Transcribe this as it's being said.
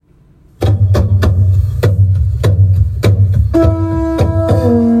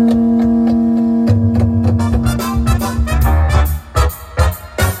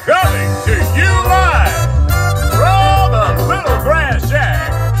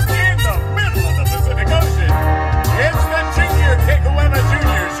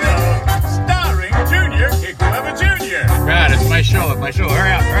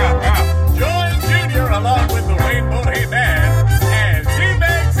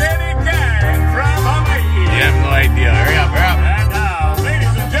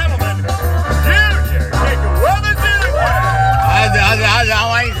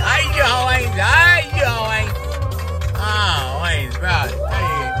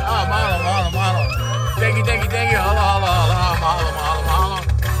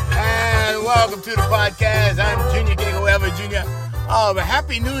welcome to the podcast. I'm Junior Kekoewa Jr.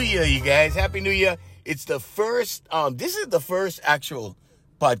 Happy New Year, you guys. Happy New Year. It's the first, this is the first actual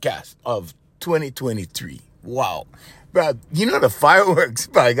podcast of 2023. Wow. Bro, you know the fireworks,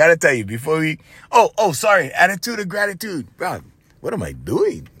 bro, I gotta tell you before we, sorry, attitude of gratitude. Bro, what am I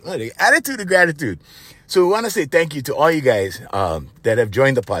doing? Attitude of gratitude. So we want to say thank you to all you guys that have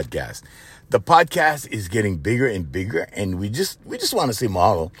joined the podcast. The podcast is getting bigger and bigger, and we just want to say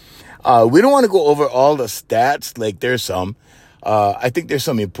mahalo. We don't want to go over all the stats. Like there's some, I think there's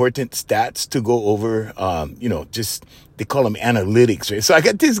some important stats to go over. Just they call them analytics, right? So I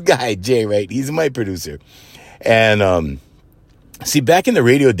got this guy Jay, right? He's my producer, and see, back in the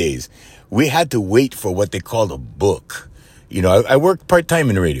radio days, we had to wait for what they called a book. You know, I worked part-time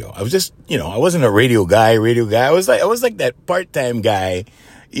in radio. I was just, I wasn't a radio guy. I was like that part-time guy.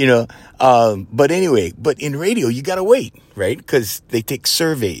 But in radio, you got to wait, right? Because they take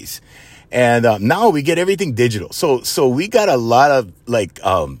surveys. And now we get everything digital. So we got a lot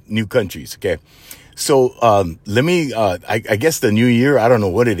of new countries, okay? So I guess the new year, I don't know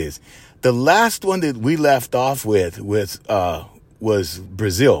what it is. The last one that we left off with was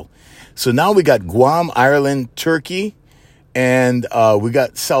Brazil. So now we got Guam, Ireland, Turkey, and we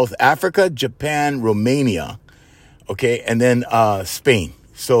got South Africa, Japan, Romania, okay? And then Spain.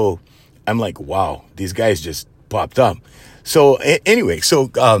 So I'm like, wow, these guys just popped up. So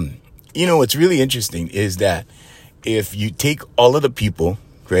what's really interesting is that if you take all of the people,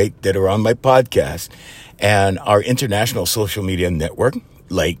 right, that are on my podcast and our international social media network,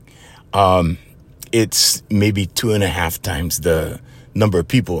 it's maybe 2.5 times the number of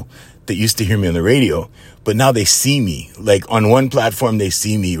people that used to hear me on the radio, but now they see me. Like on one platform, they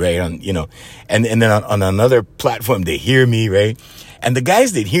see me, right? And then on another platform, they hear me, right? And the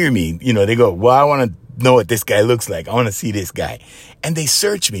guys that hear me, they go, well, I want to know what this guy looks like. I want to see this guy. And they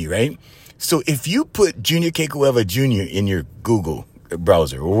search me, right? So if you put Junior Kekoewa Jr. in your Google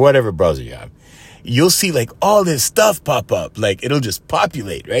browser or whatever browser you have, you'll see all this stuff pop up. It'll just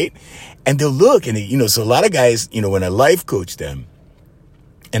populate, right? And they'll look and, so a lot of guys, when I life coach them,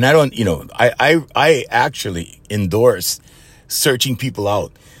 and I don't, I actually endorse searching people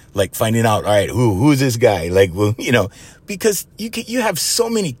out, finding out, all right, who's this guy? Because you have so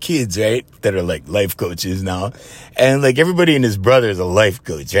many kids, right, that are life coaches now. And everybody and his brother is a life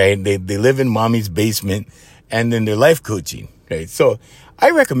coach, right? They live in mommy's basement and then they're life coaching, right? So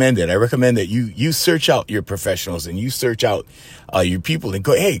I recommend it. I recommend that you search out your professionals and you search out your people and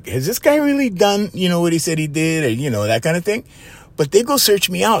go, hey, has this guy really done, what he said he did, or, that kind of thing? But they go search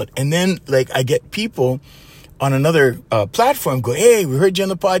me out. And then I get people on another platform go, hey, we heard you on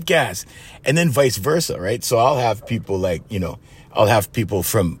the podcast. And then vice versa, right? So I'll have people I'll have people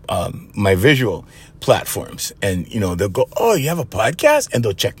from my visual platforms and, they'll go, oh, you have a podcast? And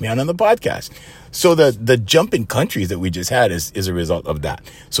they'll check me out on the podcast. So the jump in countries that we just had is a result of that.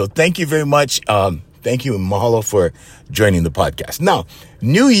 So thank you very much. Thank you, mahalo, for joining the podcast. Now,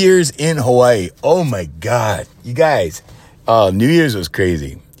 New Year's in Hawaii. Oh my God, you guys, New Year's was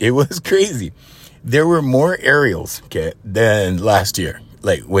crazy. It was crazy. There were more aerials, okay, than last year,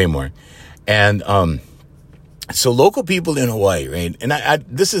 way more. And so local people in Hawaii, right? And I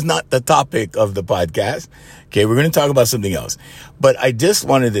this is not the topic of the podcast. Okay, we're going to talk about something else. But I just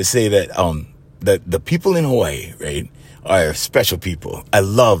wanted to say that the people in Hawaii, right, are special people. I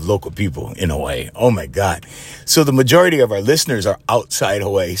love local people in Hawaii. Oh my God. So the majority of our listeners are outside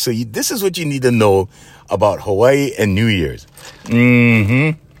Hawaii. So this is what you need to know about Hawaii and New Year's.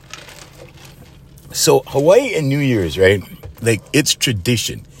 So Hawaii and New Year's, right? It's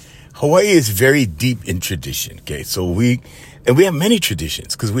tradition. Hawaii is very deep in tradition. Okay. So we have many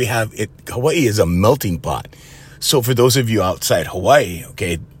traditions because Hawaii is a melting pot. So for those of you outside Hawaii,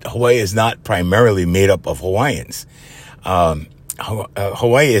 okay, Hawaii is not primarily made up of Hawaiians.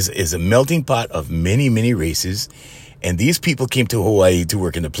 Hawaii is a melting pot of many, many races. And these people came to Hawaii to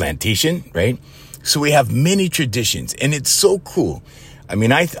work in the plantation, right? So we have many traditions and it's so cool. I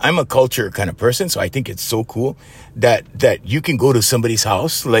mean, I'm a culture kind of person, so I think it's so cool that you can go to somebody's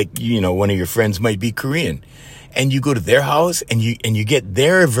house, one of your friends might be Korean, and you go to their house and you get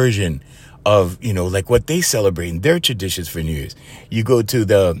their version of, what they celebrate and their traditions for New Year's. You go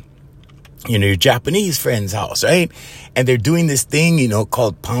to your Japanese friend's house, right? And they're doing this thing,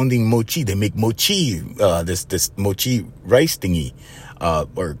 called pounding mochi. They make mochi, this mochi rice thingy,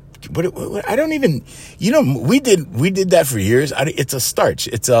 what I don't even, we did that for years. It's a starch.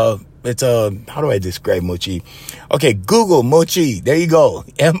 It's a, how do I describe mochi? Okay. Google mochi. There you go.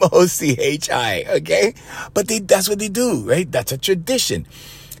 MOCHI. Okay. But that's what they do, right? That's a tradition.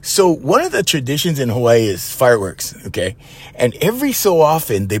 So one of the traditions in Hawaii is fireworks, okay? And every so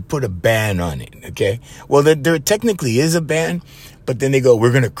often they put a ban on it, okay? Well, there technically is a ban, but then they go,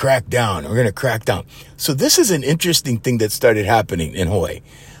 we're going to crack down. We're going to crack down. So this is an interesting thing that started happening in Hawaii.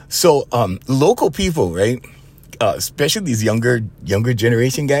 So local people, right? Especially these younger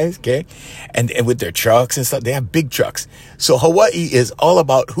generation guys, okay? And with their trucks and stuff, they have big trucks. So Hawaii is all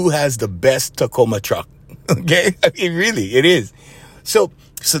about who has the best Tacoma truck, okay? I mean, really, it is. So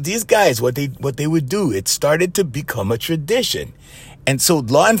these guys, what they would do, it started to become a tradition. And so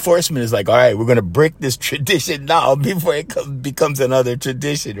law enforcement is like, all right, we're going to break this tradition now before it becomes another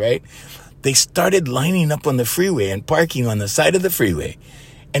tradition, right? They started lining up on the freeway and parking on the side of the freeway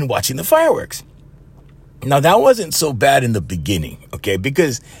and watching the fireworks. Now, that wasn't so bad in the beginning, okay?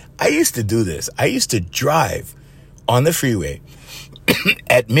 Because I used to do this. I used to drive on the freeway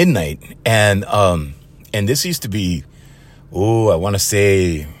at midnight. And this used to be, I want to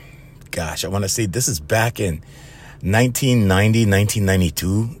say this is back in 1990,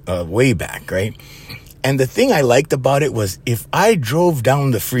 1992, way back, right? And the thing I liked about it was if I drove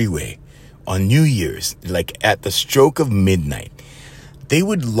down the freeway on New Year's, like at the stroke of midnight, they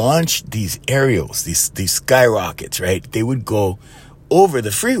would launch these aerials, these skyrockets, right? They would go over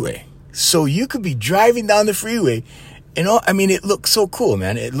the freeway. So you could be driving down the freeway, I mean, it looked so cool,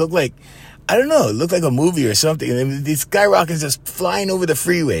 man. It looked like, I don't know, it looked like a movie or something. And these skyrockets just flying over the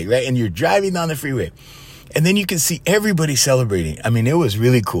freeway, right? And you're driving down the freeway. And then you can see everybody celebrating. I mean, it was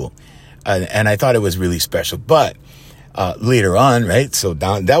really cool. And I thought it was really special. But later on, right? So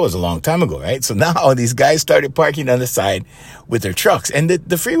that was a long time ago, right? So now these guys started parking on the side with their trucks. And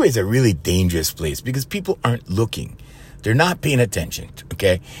the freeway is a really dangerous place because people aren't looking. They're not paying attention,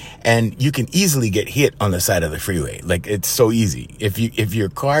 okay? And you can easily get hit on the side of the freeway. Like, it's so easy. If your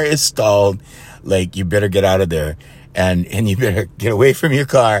car is stalled, like, you better get out of there. And you better get away from your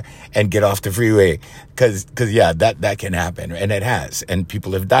car and get off the freeway. Cause yeah, that can happen. And it has. And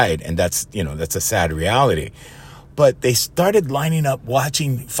people have died. And that's a sad reality. But they started lining up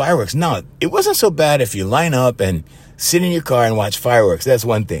watching fireworks. Now, it wasn't so bad if you line up and sit in your car and watch fireworks. That's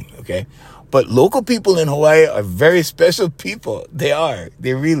one thing, okay? But local people in Hawaii are very special people. They are.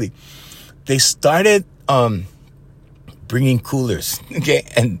 They started bringing coolers, okay?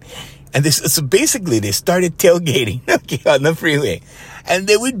 So basically they started tailgating, okay, on the freeway. And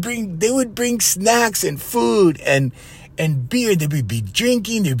they would bring snacks and food and beer. They would be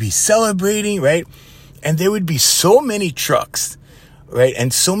drinking, they'd be celebrating, right? And there would be so many trucks, right?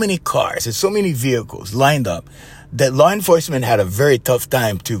 And so many cars and so many vehicles lined up that law enforcement had a very tough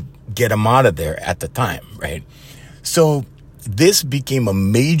time to get them out of there at the time, right? So this became a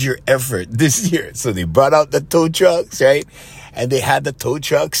major effort this year. So they brought out the tow trucks, right? And they had the tow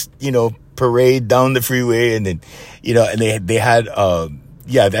trucks, parade down the freeway. And then, and they had, I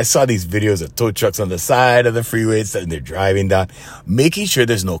saw these videos of tow trucks on the side of the freeway and they're driving down, making sure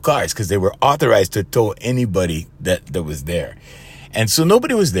there's no cars because they were authorized to tow anybody that was there. And so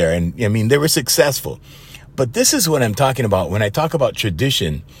nobody was there. And I mean, they were successful. But this is what I'm talking about when I talk about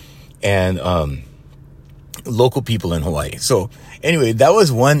tradition and local people in Hawaii. So anyway, that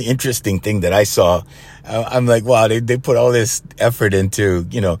was one interesting thing that I saw. I'm like, wow, they put all this effort into,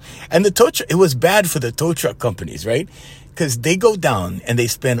 and it was bad for the tow truck companies, right? Because they go down and they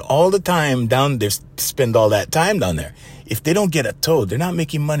spend all the time down there, spend all that time down there. If they don't get a tow, they're not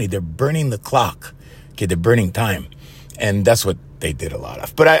making money. They're burning the clock. Okay, they're burning time. And that's what they did a lot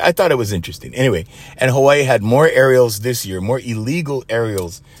of. But I thought it was interesting. Anyway, and Hawaii had more aerials this year, more illegal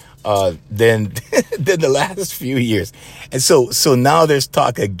aerials than the last few years. And so now there's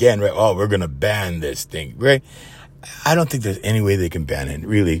talk again, right? Oh, we're going to ban this thing, right? I don't think there's any way they can ban it,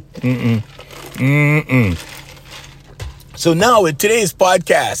 really. So now with today's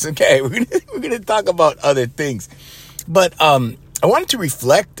podcast, okay, we're going to talk about other things. But I wanted to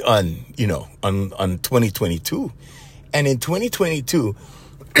reflect on 2022. And in 2022,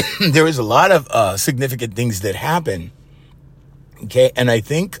 there was a lot of significant things that happened. Okay, and I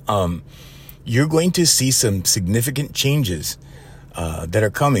think you're going to see some significant changes that are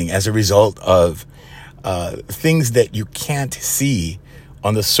coming as a result of things that you can't see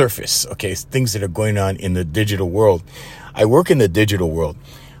on the surface. Okay, things that are going on in the digital world. I work in the digital world,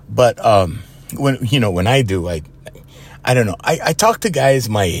 but when I do, I don't know. I talk to guys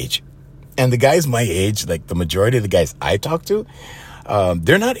my age, and the guys my age, like the majority of the guys I talk to,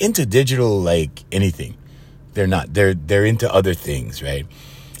 they're not into digital like anything. They're not. They're into other things, right?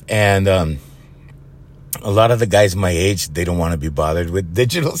 And a lot of the guys my age, they don't want to be bothered with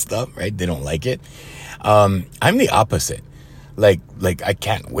digital stuff, right? They don't like it. I'm the opposite. Like I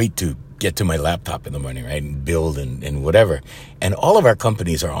can't wait to get to my laptop in the morning, right, and build and whatever. And all of our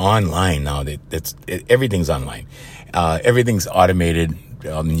companies are online now. Everything's online. Everything's automated.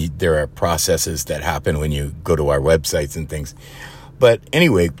 There are processes that happen when you go to our websites and things. But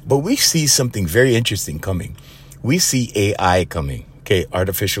anyway, we see something very interesting coming. We see AI coming, okay,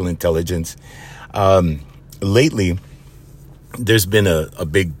 artificial intelligence. Lately, there's been a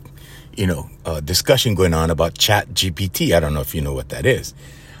big, discussion going on about ChatGPT. I don't know if you know what that is.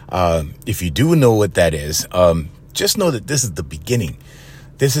 If you do know what that is, just know that this is the beginning.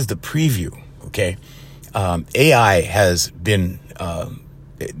 This is the preview, okay? AI has been,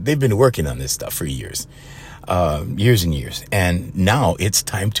 they've been working on this stuff for years and years. And now it's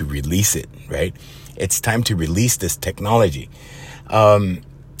time to release it, right? It's time to release this technology. And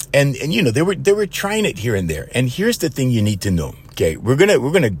they were trying it here and there. And here's the thing you need to know. Okay, we're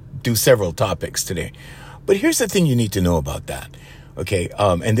gonna do several topics today, but here's the thing you need to know about that. Okay,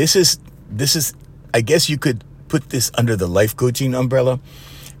 and this is I guess you could put this under the life coaching umbrella,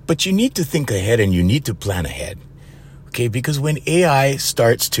 but you need to think ahead and you need to plan ahead. Okay, because when AI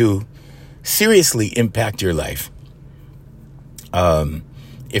starts to seriously impact your life,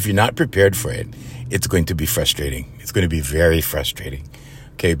 if you're not prepared for it, it's going to be frustrating. It's going to be very frustrating.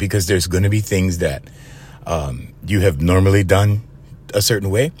 Okay, because there's going to be things that you have normally done a certain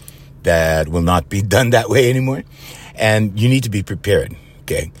way that will not be done that way anymore, and you need to be prepared.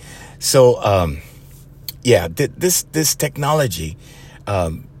 Okay, so this technology,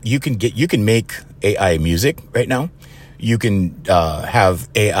 you can make AI music right now. You can have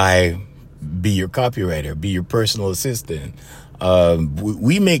AI be your copywriter, be your personal assistant.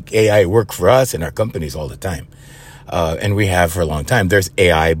 We make AI work for us in our companies all the time. And we have for a long time. There's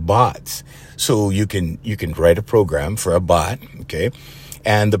AI bots. So you can write a program for a bot, okay?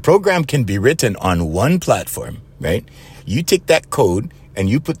 And the program can be written on one platform, right? You take that code and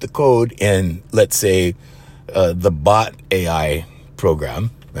you put the code in, let's say, the bot AI program,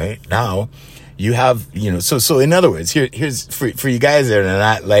 right? Now you have, so in other words, here's for you guys that are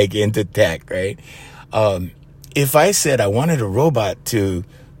not like into tech, right? If I said I wanted a robot to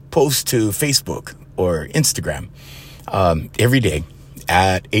post to Facebook or Instagram, every day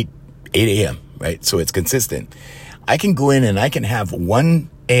at 8 a.m., right? So it's consistent. I can go in and I can have one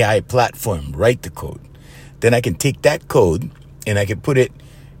AI platform write the code. Then I can take that code and I can put it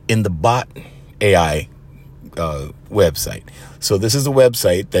in the bot AI website. So this is a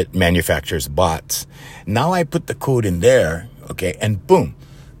website that manufactures bots. Now I put the code in there, okay, and boom,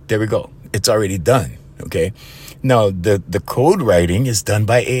 there we go. It's already done, okay? Now, the code writing is done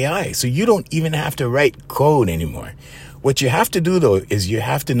by AI, so you don't even have to write code anymore. What you have to do, though, is you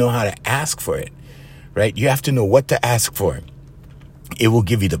have to know how to ask for it, right? You have to know what to ask for. It will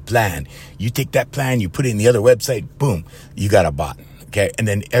give you the plan. You take that plan, you put it in the other website, boom, you got a bot, okay? And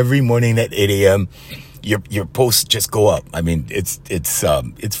then every morning at 8 a.m., your posts just go up. I mean, it's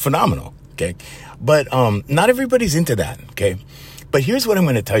phenomenal, okay? But not everybody's into that, okay? But here's what I'm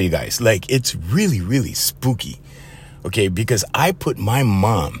going to tell you guys. Like, it's really, really spooky, okay? Because I put my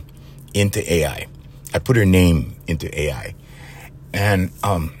mom into AI. I put her name into AI. And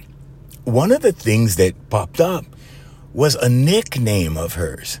one of the things that popped up was a nickname of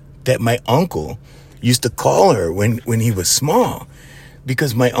hers that my uncle used to call her when he was small.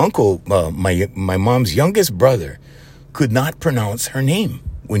 Because my uncle, my mom's youngest brother, could not pronounce her name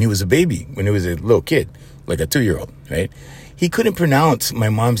when he was a baby, when he was a little kid, like a 2-year-old, right? He couldn't pronounce my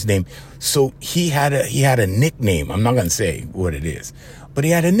mom's name, so he had a nickname. I'm not going to say what it is, but he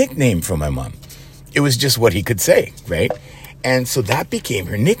had a nickname for my mom. It was just what he could say, right? And so that became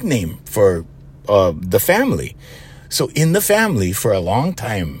her nickname for the family. So in the family, for a long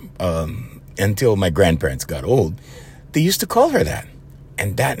time, until my grandparents got old, they used to call her that.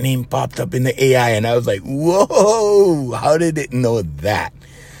 And that name popped up in the AI, and I was like, whoa, how did it know that?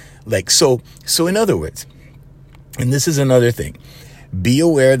 Like, so in other words, and this is another thing, be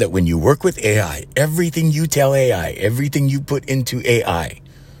aware that when you work with AI, everything you tell AI, everything you put into AI,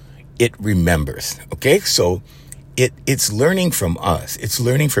 it remembers, okay? So it's learning from us. It's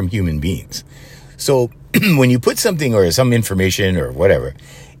learning from human beings. So when you put something or some information or whatever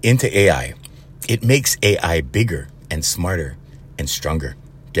into AI, it makes AI bigger and smarter and stronger,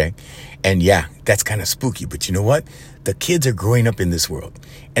 okay? And yeah, that's kind of spooky, but you know what? The kids are growing up in this world,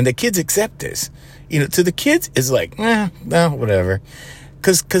 and the kids accept this. To the kids, it's like, whatever,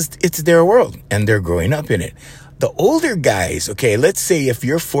 because it's their world, and they're growing up in it. The older guys, okay, let's say if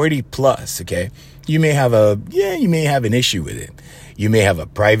you're 40 plus, okay, you may have an issue with it. You may have a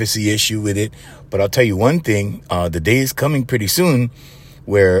privacy issue with it, but I'll tell you one thing, the day is coming pretty soon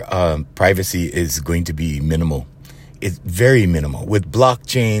where privacy is going to be minimal it's very minimal. With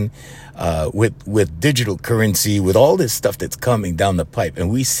blockchain, with digital currency, with all this stuff that's coming down the pipe, and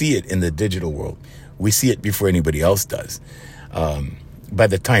we see it in the digital world. We see it before anybody else does. By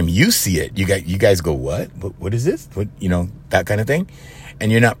the time you see it, you guys go, what? What is this? What, that kind of thing.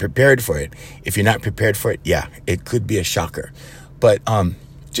 And you're not prepared for it. If you're not prepared for it, yeah, it could be a shocker. But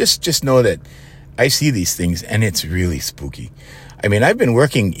just know that I see these things, and it's really spooky. I mean, I've been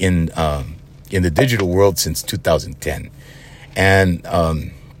working in the digital world since 2010, and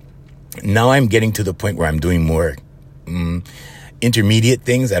now I'm getting to the point where I'm doing more intermediate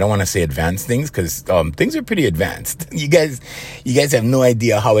things. I don't want to say advanced things, because things are pretty advanced. You guys have no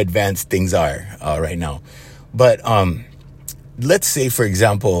idea how advanced things are right now. But let's say, for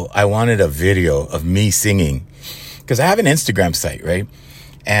example, I wanted a video of me singing, because I have an Instagram site, right?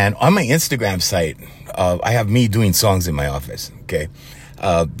 And on my Instagram site, I have me doing songs in my office, okay?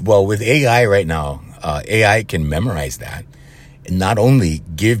 Well, with AI right now, AI can memorize that and not only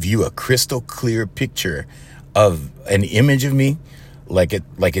give you a crystal clear picture of an image of me, like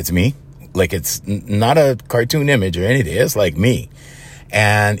it's me, like it's not a cartoon image or anything. It's like me.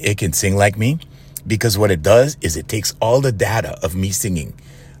 And it can sing like me, because what it does is it takes all the data of me singing,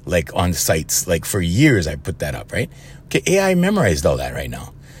 like on sites. Like for years, I put that up, right? Okay, AI memorized all that right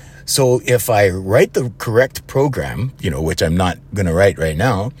now. So if I write the correct program, which I'm not going to write right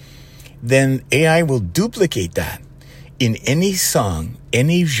now, then AI will duplicate that in any song,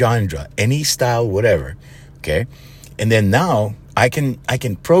 any genre, any style, whatever. Okay. And then now I can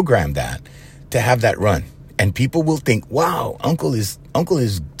program that to have that run, and people will think, wow, uncle is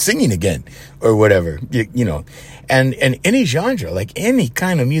singing again, or whatever, and any genre, like any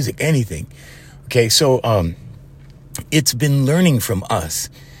kind of music, anything. Okay. So, it's been learning from us.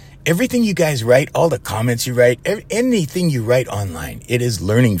 Everything you guys write, all the comments you write, anything you write online, it is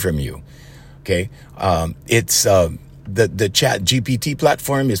learning from you. Okay. It's, the Chat GPT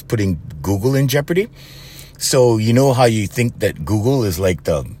platform is putting Google in jeopardy. So, how you think that Google is like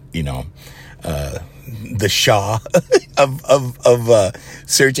the Shah of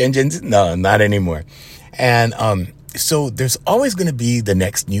search engines? No, not anymore. And, so there's always going to be the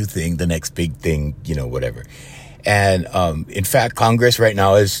next new thing, the next big thing, whatever. And, in fact, Congress right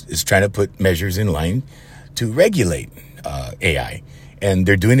now is trying to put measures in line to regulate, AI. And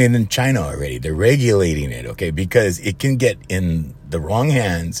they're doing it in China already. They're regulating it, okay? Because it can get in the wrong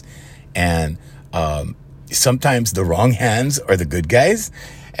hands, and, sometimes the wrong hands are the good guys.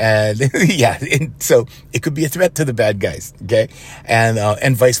 And so it could be a threat to the bad guys. Okay.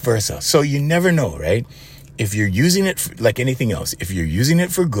 And vice versa. So you never know, right? If you're using it like anything else, if you're using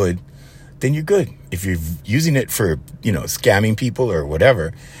it for good, then you're good. If you're using it for, scamming people or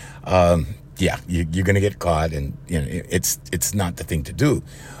whatever, you're going to get caught, and, it's not the thing to do.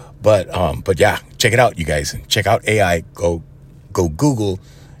 But yeah, check it out, you guys. Check out AI. Go Google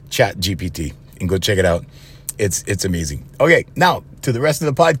Chat GPT and go check it out. It's amazing. Okay, now to the rest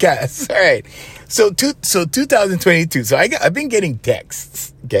of the podcast. All right. So 2022. So I've been getting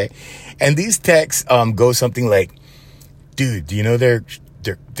texts, okay? And these texts go something like, dude, do you know they're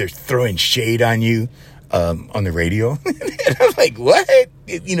throwing shade on you on the radio? And I'm like, what?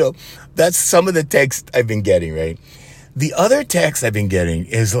 That's some of the texts I've been getting, right? The other text I've been getting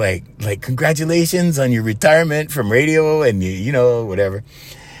is like congratulations on your retirement from radio, and whatever.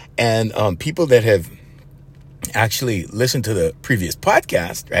 And people that have actually listened to the previous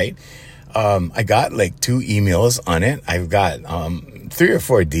podcast, right? I got like 2 emails on it. I've got 3 or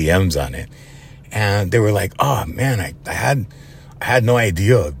 4 DMs on it, and they were like, "Oh man, I had no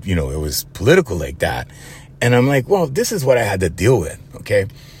idea, it was political like that." And I'm like, "Well, this is what I had to deal with, okay?"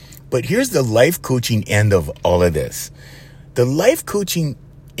 But here's the life coaching end of all of this. The life coaching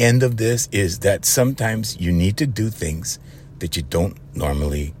end of this is that sometimes you need to do things that you don't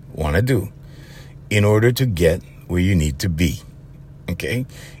normally want to do in order to get where you need to be. Okay?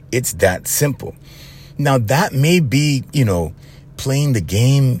 It's that simple. Now that may be, playing the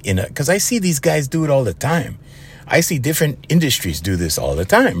game because I see these guys do it all the time. I see different industries do this all the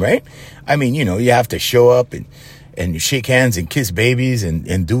time, right? I mean, you have to show up and shake hands and kiss babies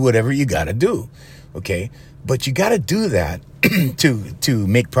and do whatever you got to do. Okay? But you got to do that to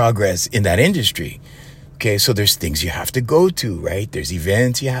make progress in that industry. Okay, so there's things you have to go to, right? There's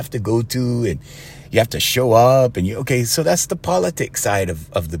events you have to go to, and you have to show up, and so that's the politics side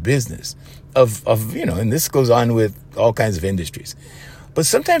of the business of and this goes on with all kinds of industries. But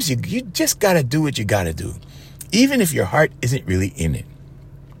sometimes you just got to do what you got to do, even if your heart isn't really in it.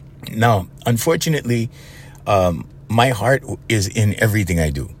 Now, unfortunately, my heart is in everything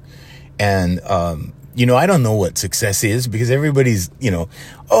I do. And I don't know what success is because everybody's,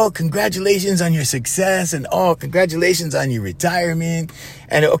 oh, congratulations on your success and oh, congratulations on your retirement.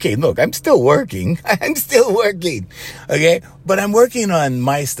 And okay, look, I'm still working. I'm still working. Okay. But I'm working on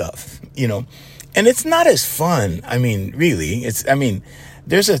my stuff, and it's not as fun. I mean, really,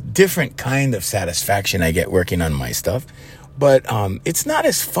 there's a different kind of satisfaction I get working on my stuff, but, it's not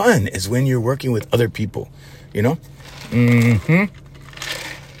as fun as when you're working with other people,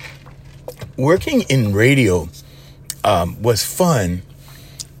 Working in radio was fun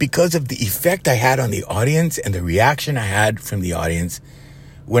because of the effect I had on the audience and the reaction I had from the audience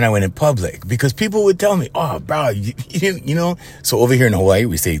when I went in public. Because people would tell me, oh, bro, so over here in Hawaii,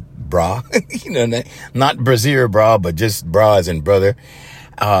 we say bra, not brazier bra, but just bra as in brother,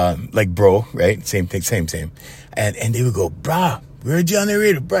 like bro, right? Same thing, same. And they would go, bra, we heard you on the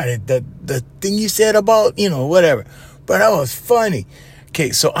radio, bro, the thing you said about, whatever. But that was funny.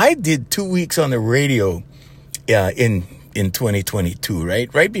 Okay, so I did 2 weeks on the radio in 2022,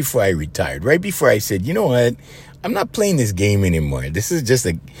 right? Right before I retired, right before I said, you know what? I'm not playing this game anymore. This is just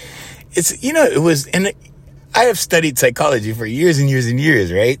and I have studied psychology for years and years and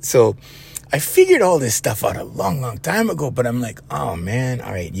years, right? So I figured all this stuff out a long, long time ago, but I'm like, oh man,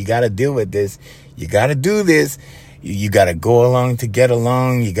 all right, you got to deal with this. You got to do this. You got to go along to get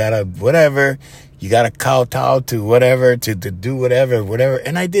along. You got to whatever. You got to kowtow to whatever, to do whatever.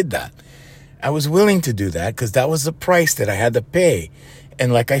 And I did that. I was willing to do that because that was the price that I had to pay.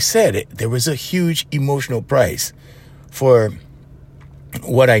 And like I said, there was a huge emotional price for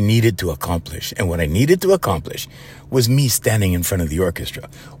what I needed to accomplish. And what I needed to accomplish was me standing in front of the orchestra,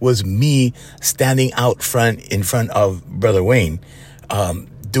 was me standing in front of Brother Wayne,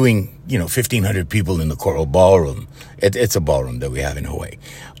 doing, 1,500 people in the Coral Ballroom. It's a ballroom that we have in Hawaii.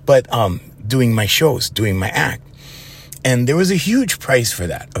 But, doing my shows, doing my act. And there was a huge price for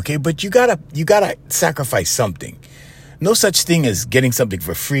that. Okay. But you gotta sacrifice something. No such thing as getting something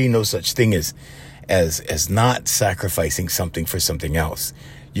for free. No such thing as not sacrificing something for something else.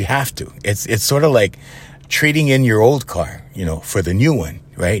 You have to. It's sort of like trading in your old car, for the new one,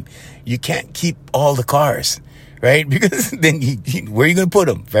 right? You can't keep all the cars, right? Because then where are you going to put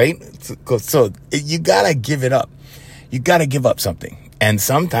them, right? So you gotta give it up. You gotta give up something. And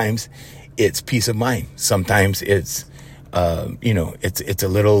sometimes it's peace of mind. Sometimes it's, it's a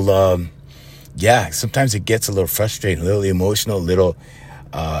little, sometimes it gets a little frustrating, a little emotional, a little,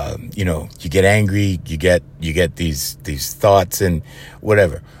 you get angry, you get these thoughts and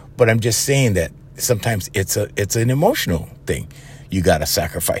whatever. But I'm just saying that sometimes it's an emotional thing. You got to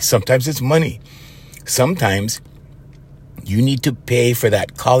sacrifice. Sometimes it's money. Sometimes you need to pay for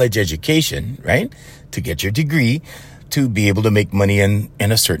that college education, right? To get your degree, to be able to make money in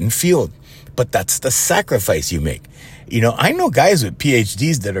a certain field. But that's the sacrifice you make. I know guys with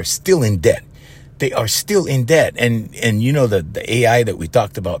PhDs that are still in debt. They are still in debt. And the AI that we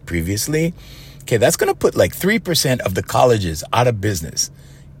talked about previously, okay, that's going to put like 3% of the colleges out of business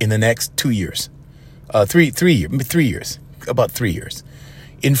in the next 2 years. 3 years, about 3 years.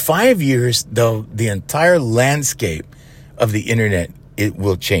 In 5 years, the entire landscape of the internet, it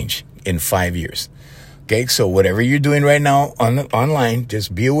will change in 5 years. Okay, so whatever you're doing right now online,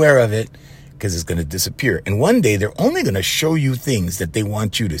 just be aware of it because it's going to disappear. And one day they're only going to show you things that they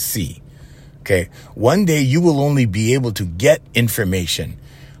want you to see. Okay, one day you will only be able to get information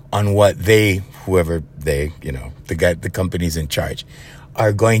on what the companies in charge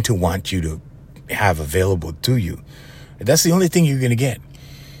are going to want you to have available to you. That's the only thing you're going to get.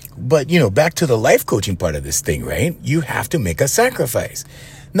 But, back to the life coaching part of this thing, right? You have to make a sacrifice.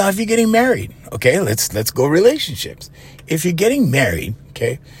 Now, if you're getting married, okay, let's go relationships. If you're getting married,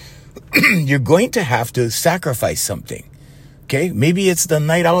 okay, you're going to have to sacrifice something. Okay, maybe it's the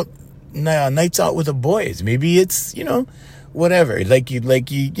nights out with the boys. Maybe it's, whatever.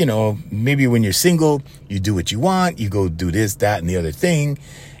 Maybe when you're single, you do what you want. You go do this, that, and the other thing.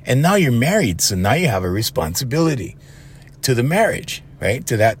 And now you're married. So now you have a responsibility to the marriage, right?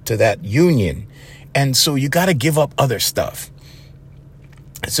 To that union. And so you got to give up other stuff.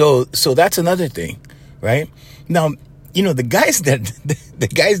 So that's another thing, right? Now, the guys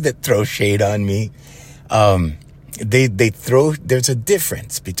that throw shade on me, there's a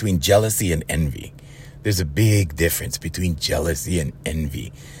difference between jealousy and envy. There's a big difference between jealousy and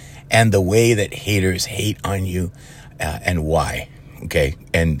envy and the way that haters hate on you, and why. Okay.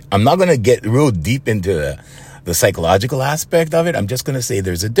 And I'm not going to get real deep into the psychological aspect of it. I'm just going to say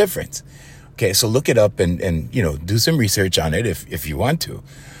there's a difference. Okay. So look it up and do some research on it if you want to.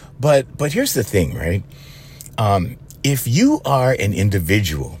 But here's the thing, right? If you are an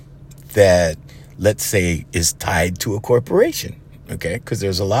individual that, let's say, is tied to a corporation, okay? Because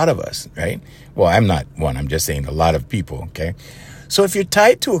there's a lot of us, right? Well, I'm not one. I'm just saying a lot of people, okay? So if you're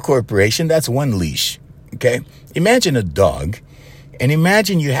tied to a corporation, that's one leash, okay? Imagine a dog, and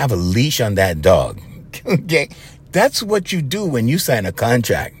imagine you have a leash on that dog, okay? That's what you do when you sign a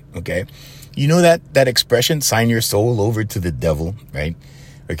contract, okay? You know that expression, sign your soul over to the devil, right?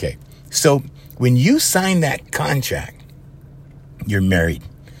 Okay, so when you sign that contract, you're married.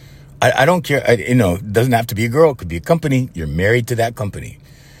 I don't care, it doesn't have to be a girl, it could be a company. You're married to that company.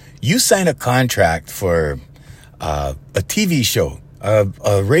 You sign a contract for a TV show,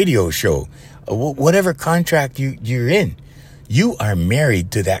 a radio show, whatever contract you're in. You are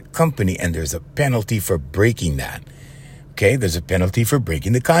married to that company, and there's a penalty for breaking that. Okay, there's a penalty for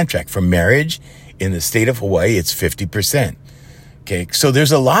breaking the contract. For marriage in the state of Hawaii, it's 50%. Okay, so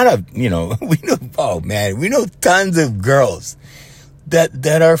there's a lot of, we know tons of girls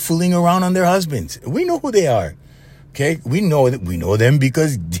that are fooling around on their husbands. We know who they are. Okay, we know them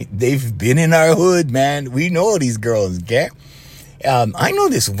because they've been in our hood, man. We know these girls. Okay, I know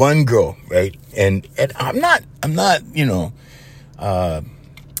this one girl, right? And I'm not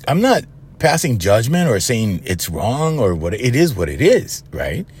passing judgment or saying it's wrong or what it is,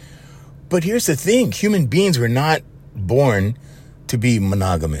 right? But here's the thing: human beings were not born to be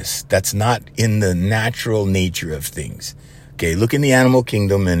monogamous. That's not in the natural nature of things. Okay, look in the animal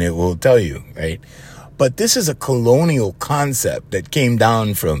kingdom and it will tell you, right? But this is a colonial concept that came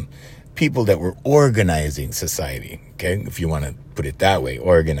down from people that were organizing society, okay? If you want to put it that way,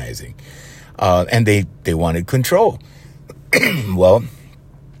 organizing. And they wanted control. Well,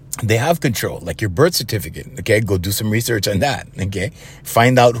 they have control, like your birth certificate, okay? Go do some research on that, okay?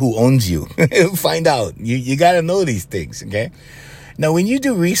 Find out who owns you. Find out. You got to know these things, okay? Now, when you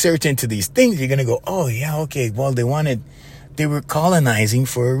do research into these things, you're going to go, oh, yeah, okay, well, they were colonizing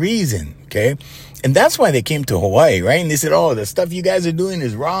for a reason, okay? And that's why they came to Hawaii, right? And they said, oh, the stuff you guys are doing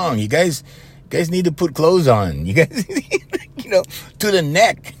is wrong. You guys need to put clothes on. You guys, to the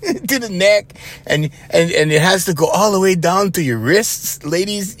neck. And it has to go all the way down to your wrists.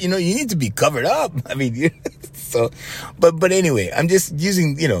 Ladies, you need to be covered up. I mean, so, but anyway, I'm just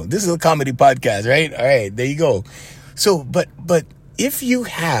using, this is a comedy podcast, right? All right, there you go. So, but if you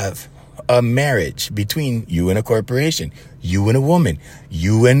have a marriage between you and a corporation, you and a woman,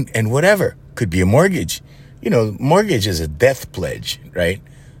 you and whatever, could be a mortgage. Mortgage is a death pledge, right?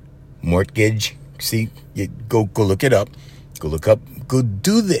 Mortgage. See, you go look it up. Go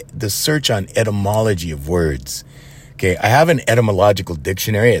do the search on etymology of words. Okay, I have an etymological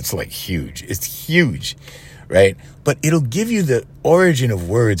dictionary. It's like huge. It's huge, right? But it'll give you the origin of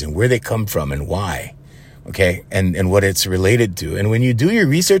words and where they come from and why. Okay, and what it's related to. And when you do your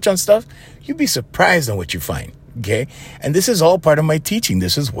research on stuff, you'll be surprised on what you find. Okay, and this is all part of my teaching.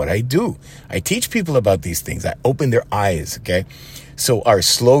 This is what I do. I teach people about these things. I open their eyes. Okay, so our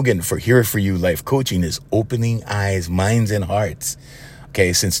slogan for Here For You Life Coaching is opening eyes, minds, and hearts.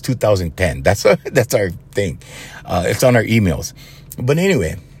 Okay, since 2010. That's our thing. It's on our emails. But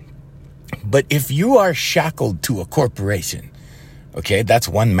anyway, if you are shackled to a corporation, okay, that's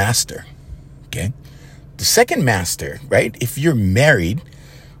one master. Okay. The second master, right? If you're married,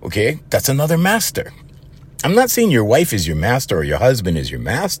 okay, that's another master. I'm not saying your wife is your master or your husband is your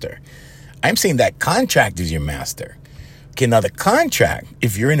master. I'm saying that contract is your master. Okay, now the contract,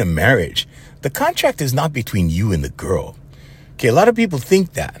 if you're in a marriage, the contract is not between you and the girl. Okay, a lot of people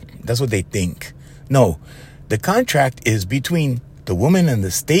think that. That's what they think. No, the contract is between the woman and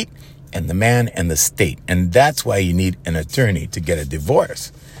the state and the man and the state. And that's why you need an attorney to get a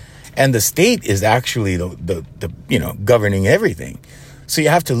divorce. And the state is actually the governing everything. So you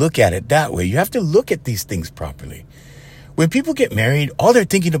have to look at it that way. You have to look at these things properly. When people get married, all they're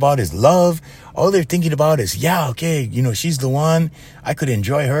thinking about is love. All they're thinking about is, she's the one. I could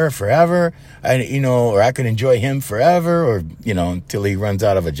enjoy her forever. Or I could enjoy him forever, or, until he runs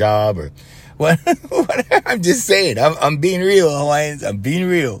out of a job or what. I'm just saying, I'm being real, Hawaiians. I'm being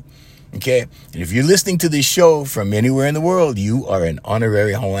real. Okay. And if you're listening to this show from anywhere in the world, you are an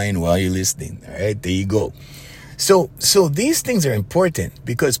honorary Hawaiian while you're listening. All right. There you go. So these things are important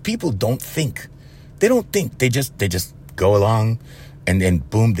because people don't think. They don't think. They just go along and then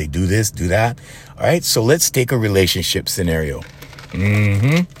boom, they do this, do that. All right. So let's take a relationship scenario.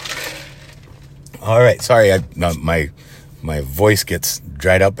 All right. Sorry. My voice gets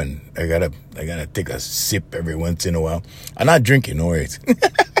dried up and I gotta take a sip every once in a while. I'm not drinking, no worries.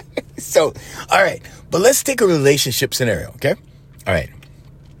 So, all right. But let's take a relationship scenario. Okay. All right.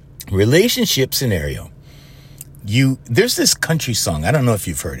 Relationship scenario. There's this country song. I don't know if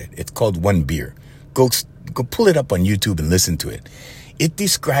you've heard it. It's called One Beer. Go pull it up on YouTube and listen to it. It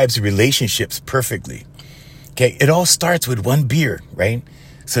describes relationships perfectly. Okay, it all starts with one beer, right?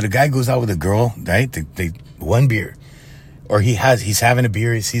 So the guy goes out with a girl, right? They one beer. Or he's having a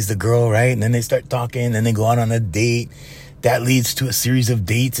beer, he sees the girl, right? And then they start talking, then they go out on a date. That leads to a series of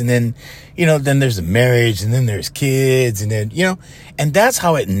dates, and then, then there's a marriage, and then there's kids, and then, and that's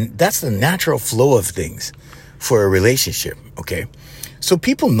that's the natural flow of things for a relationship, okay? So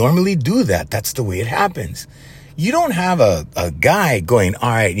people normally do that. That's the way it happens. You don't have a guy going, all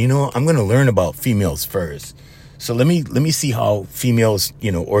right, I'm going to learn about females first. So let me see how females,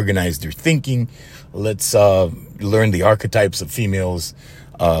 organize their thinking. Let's learn the archetypes of females.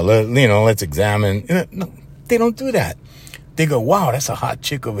 Let's examine. No, they don't do that. They go, wow, that's a hot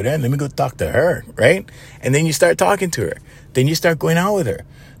chick over there. Let me go talk to her, right? And then you start talking to her. Then you start going out with her.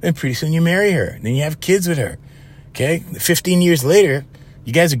 Then pretty soon you marry her. Then you have kids with her. Okay? 15 years later,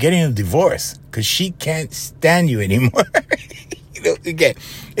 you guys are getting a divorce because she can't stand you anymore. Okay?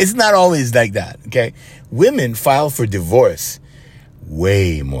 It's not always like that, okay? Women file for divorce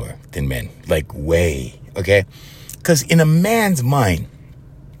way more than men. Like way, okay? Because in a man's mind,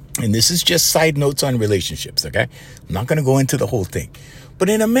 and this is just side notes on relationships, okay? I'm not going to go into the whole thing. But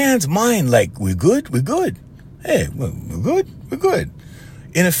in a man's mind, like, we're good. Hey, we're good.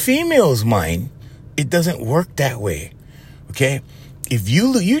 In a female's mind, it doesn't work that way, okay? If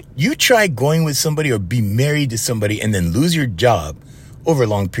you try going with somebody or be married to somebody and then lose your job over a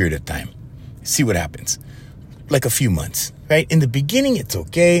long period of time, see what happens. Like a few months, right? In the beginning, it's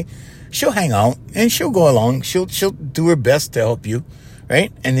okay. She'll hang out and she'll go along. She'll do her best to help you.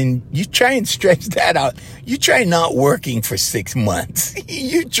 Right? And then you try and stretch that out. You try not working for 6 months.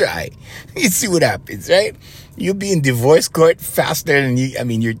 You try. You see what happens, right? You'll be in divorce court faster than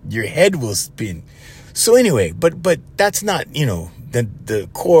your head will spin. So anyway, but that's not, the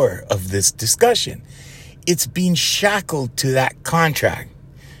core of this discussion. It's being shackled to that contract.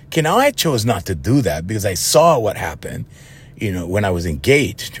 Okay, now I chose not to do that because I saw what happened, when I was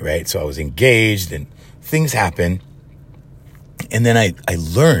engaged, right? So I was engaged and things happened. And then I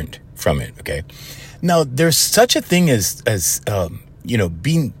learned from it. Okay. Now there's such a thing as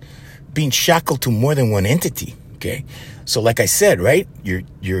being shackled to more than one entity. Okay. So like I said, right, you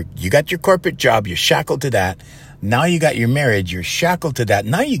got your corporate job, you're shackled to that. Now you got your marriage, you're shackled to that.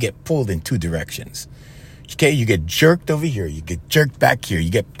 Now you get pulled in two directions. Okay. You get jerked over here. You get jerked back here. You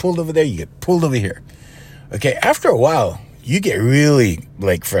get pulled over there. You get pulled over here. Okay. After a while, you get really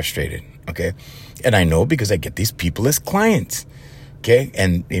frustrated. Okay. And I know because I get these people as clients. Okay.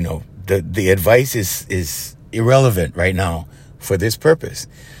 And, the advice is irrelevant right now for this purpose.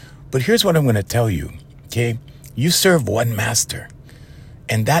 But here's what I'm going to tell you. Okay. You serve one master,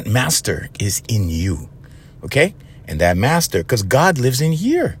 and that master is in you. Okay. And that master, because God lives in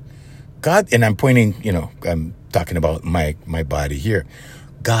here. God, and I'm pointing, I'm talking about my body here.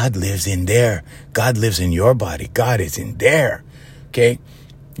 God lives in there. God lives in your body. God is in there. Okay.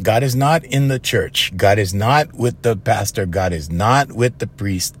 God is not in the church. God is not with the pastor. God is not with the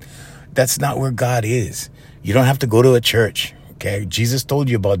priest. That's not where God is. You don't have to go to a church. Okay. Jesus told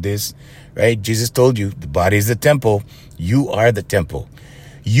you about this, right? Jesus told you the body is the temple. You are the temple.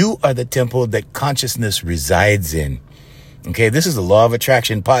 You are the temple that consciousness resides in. Okay. This is the Law of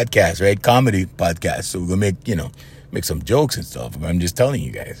Attraction podcast, right? Comedy podcast. So we're going to make some jokes and stuff. But I'm just telling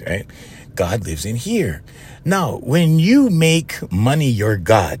you guys, right? God lives in here. Now, when you make money your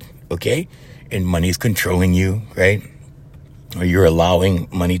God, okay, and money is controlling you, right, or you're allowing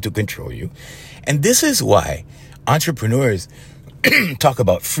money to control you, and this is why entrepreneurs talk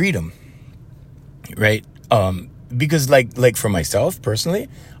about freedom, right? Because like for myself personally,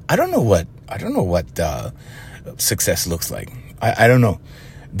 I don't know what success looks like. I don't know.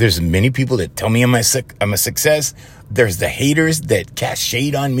 There's many people that tell me I'm a success. There's the haters that cast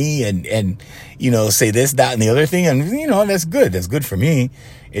shade on me and say this, that, and the other thing. And, that's good. That's good for me.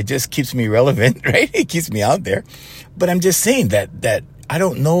 It just keeps me relevant, right? It keeps me out there. But I'm just saying that I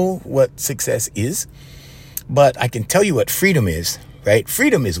don't know what success is, but I can tell you what freedom is, right?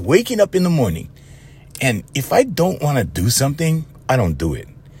 Freedom is waking up in the morning. And if I don't want to do something, I don't do it.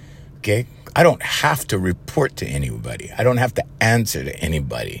 Okay. I don't have to report to anybody. I don't have to answer to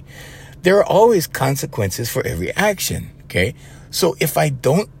anybody. There are always consequences for every action. Okay. So if I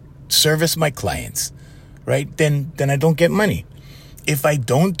don't service my clients, right, then I don't get money. If I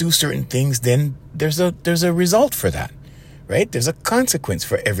don't do certain things, then there's a result for that, right? There's a consequence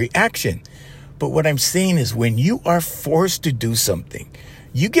for every action. But what I'm saying is when you are forced to do something,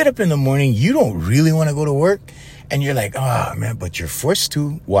 you get up in the morning, you don't really want to go to work, and you're like, oh man, but you're forced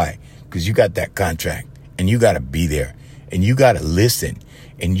to. Why? Because you got that contract and you got to be there and you got to listen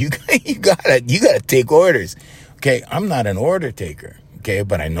and you got to take orders. Okay. I'm not an order taker. okay,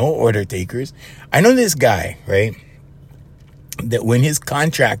 but I know order takers. I know this guy, right, that when his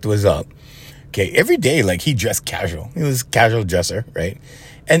contract was up, okay, every day, like, he dressed casual. He was a casual dresser, right?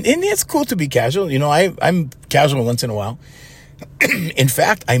 And it's cool to be casual. You know, I'm casual once in a while. In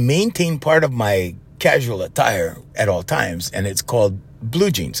fact, I maintain part of my casual attire at all times, and it's called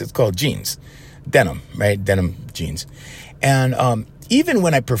blue jeans. It's called jeans. Denim, right? Denim jeans. And even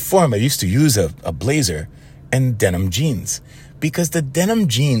when I perform, I used to use a blazer and denim jeans, because the denim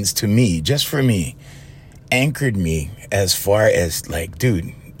jeans, to me, just for me, anchored me as far as, like,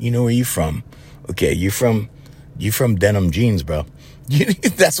 dude, you know where you from? Okay, you from denim jeans, bro.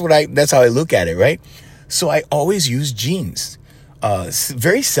 That's how I look at it, right? So I always use jeans.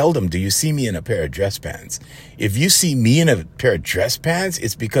 Very seldom do you see me in a pair of dress pants. If you see me in a pair of dress pants,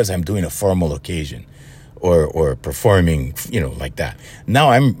 it's because I'm doing a formal occasion or performing, you know, like that.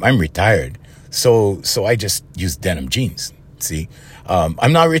 Now I'm retired. So I just use denim jeans. See,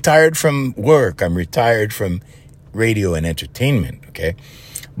 I'm not retired from work. I'm retired from radio and entertainment. Okay.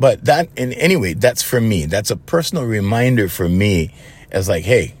 But anyway, that's for me. That's a personal reminder for me as, like,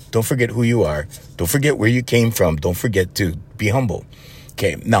 hey, don't forget who you are. Don't forget where you came from. Don't forget to be humble.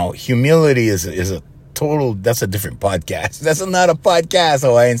 Okay. Now, humility is a total, that's a different podcast. That's not a podcast,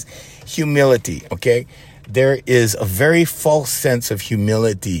 Hawaiians. Humility. Okay. There is a very false sense of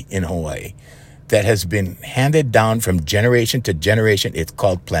humility in Hawaii that has been handed down from generation to generation. It's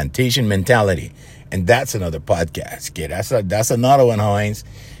called plantation mentality. And that's another podcast. Okay. That's another one, Hawaiians.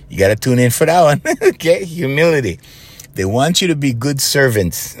 You got to tune in for that one. Okay. Humility. They want you to be good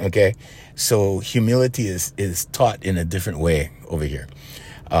servants, okay? So humility is taught in a different way over here.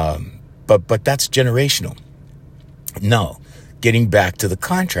 But that's generational. Now, getting back to the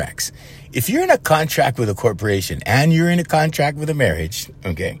contracts. If you're in a contract with a corporation and you're in a contract with a marriage,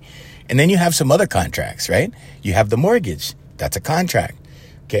 okay? And then you have some other contracts, right? You have the mortgage. That's a contract,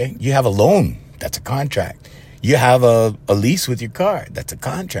 okay? You have a loan. That's a contract. You have a lease with your car. That's a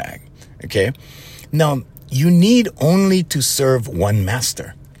contract, okay? Now, you need only to serve one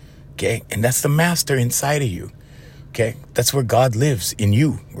master, okay? And that's the master inside of you, okay? That's where God lives, in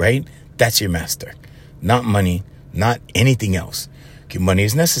you, right? That's your master. Not money, not anything else. Okay, money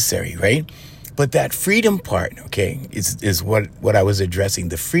is necessary, right? But that freedom part, okay, is what I was addressing.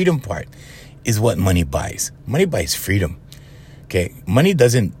 The freedom part is what money buys. Money buys freedom, okay? Money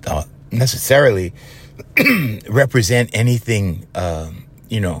doesn't necessarily represent anything,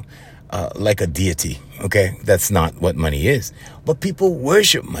 like a deity, okay? That's not what money is. But people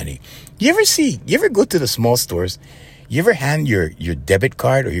worship money. You ever go to the small stores? You ever hand your debit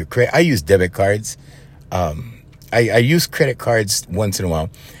card or your credit? I use debit cards. I use credit cards once in a while,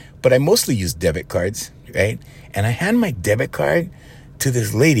 but I mostly use debit cards, right? And I hand my debit card to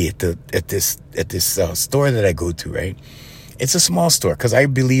this lady at this store that I go to, right? It's a small store because I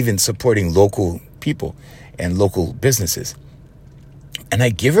believe in supporting local people and local businesses. And I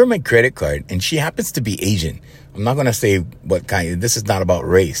give her my credit card, and she happens to be Asian. I'm not going to say what kind. This is not about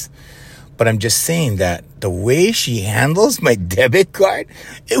race. But I'm just saying that the way she handles my debit card,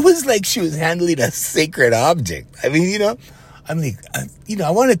 it was like she was handling a sacred object. I mean, I'm like,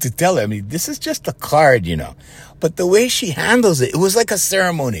 I wanted to tell her, this is just a card, But the way she handles it, it was like a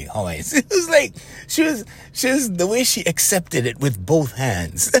ceremony, always. It was like, she was the way she accepted it with both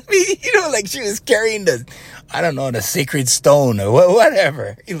hands. Like she was carrying the sacred stone or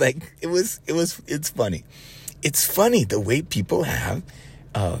whatever. Like, it's funny. It's funny the way people have,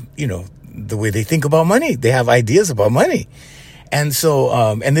 the way they think about money. They have ideas about money. And so,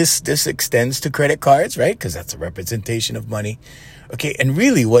 and this extends to credit cards, right? Because that's a representation of money. Okay. And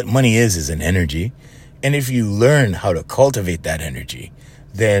really what money is an energy. And if you learn how to cultivate that energy,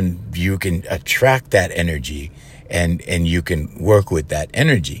 then you can attract that energy and you can work with that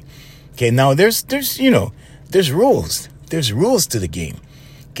energy. Okay. Now there's rules. There's rules to the game.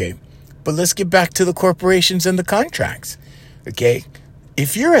 Okay. But let's get back to the corporations and the contracts. Okay.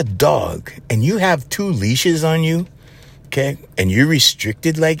 If you're a dog and you have 2 leashes on you, okay, and you're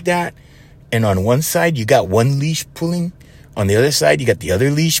restricted like that, and on one side you got one leash pulling, on the other side you got the other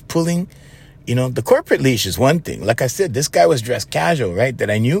leash pulling, the corporate leash is one thing. Like I said, this guy was dressed casual, right,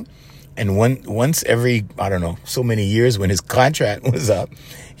 that I knew. And once every, so many years when his contract was up,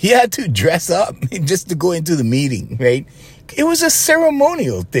 he had to dress up just to go into the meeting, right? It was a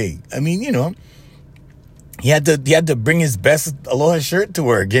ceremonial thing. He had to bring his best Aloha shirt to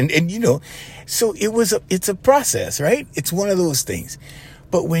work. And so it's a process, right? It's one of those things.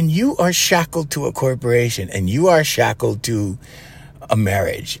 But when you are shackled to a corporation and you are shackled to a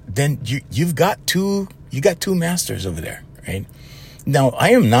marriage, then you got two masters over there, right? Now, I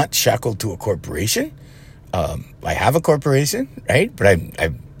am not shackled to a corporation. I have a corporation, right? But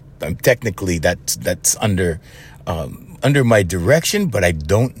I'm technically that's under my direction, but I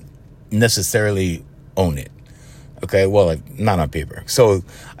don't necessarily own it. Okay, well, not on paper. So,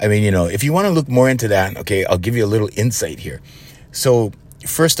 I mean, if you want to look more into that, okay, I'll give you a little insight here. So,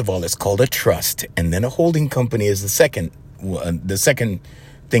 first of all, it's called a trust, and then a holding company is the second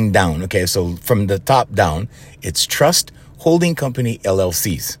thing down. Okay, so from the top down, it's trust, holding company,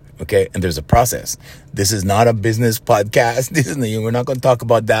 LLCs. Okay, and there's a process. This is not a business podcast. We're not going to talk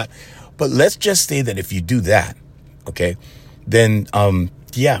about that. But let's just say that if you do that, okay, then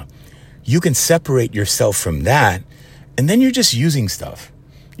you can separate yourself from that, and then you're just using stuff.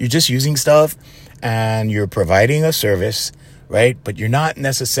 You're just using stuff, and you're providing a service, right? But you're not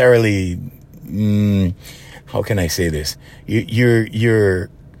necessarily. How can I say this? You're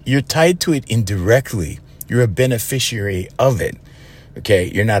tied to it indirectly. You're a beneficiary of it.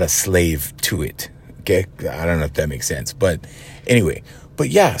 Okay, you're not a slave to it. Okay, I don't know if that makes sense, but anyway. But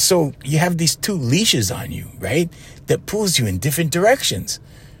yeah, so you have these two leashes on you, right? That pulls you in different directions.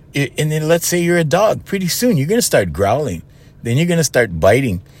 And then let's say you're a dog. Pretty soon you're going to start growling. Then you're going to start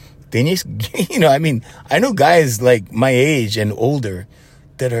biting. Then I know guys like my age and older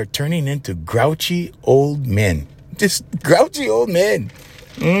that are turning into grouchy old men. Just grouchy old men.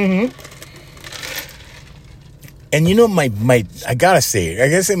 Mm-hmm. And I gotta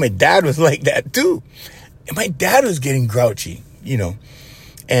say my dad was like that too. And my dad was getting grouchy,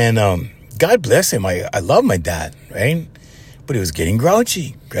 And God bless him. I love my dad, right? But he was getting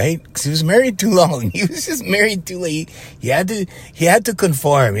grouchy, right? Because he was married too long. He was just married too late. He had to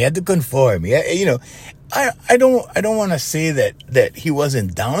conform. I don't want to say that he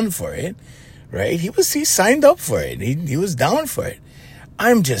wasn't down for it, right? He signed up for it. He was down for it.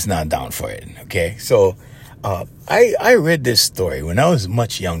 I'm just not down for it. Okay. So, I read this story when I was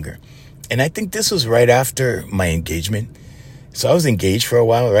much younger, and I think this was right after my engagement. So I was engaged for a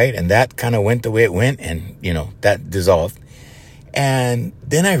while, right? And that kind of went the way it went, and, that dissolved. And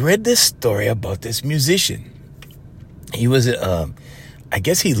then I read this story about this musician. He was, I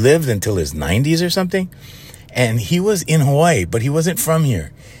guess he lived until his 90s or something. And he was in Hawaii, but he wasn't from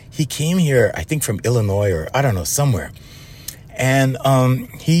here. He came here, I think from Illinois or I don't know, somewhere. And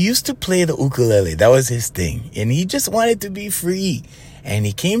he used to play the ukulele. That was his thing. And he just wanted to be free. And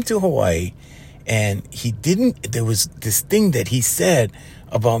he came to Hawaii, and there was this thing that he said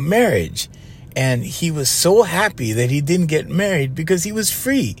about marriage. And he was so happy that he didn't get married because he was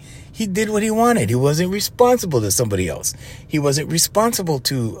free. He did what he wanted. He wasn't responsible to somebody else. He wasn't responsible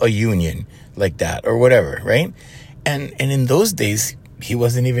to a union like that or whatever, right? And in those days, he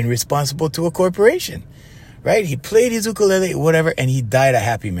wasn't even responsible to a corporation, right? He played his ukulele, whatever, and he died a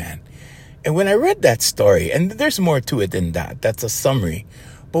happy man. And when I read that story, and there's more to it than that, that's a summary.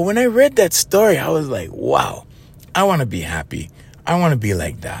 But when I read that story, I was like, wow, I want to be happy. I want to be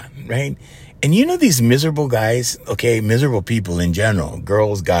like that, right? And these miserable guys, okay, miserable people in general,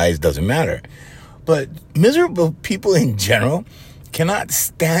 girls, guys, doesn't matter. But miserable people in general cannot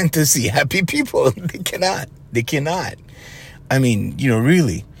stand to see happy people. They cannot. I mean,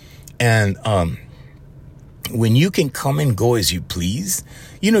 really. And when you can come and go as you please,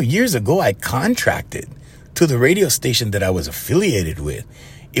 years ago, I contracted to the radio station that I was affiliated with.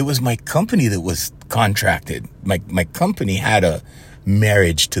 It was my company that was contracted. My company had a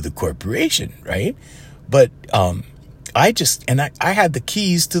marriage to the corporation, right? But I had the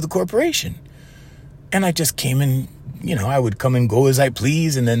keys to the corporation, and I just came in. I would come and go as I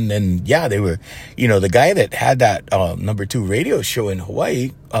please, and then they were, the guy that had that number 2 radio show in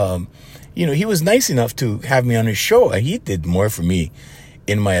Hawaii. He was nice enough to have me on his show, and he did more for me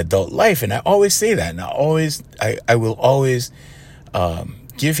in my adult life, and I always say that, and I will always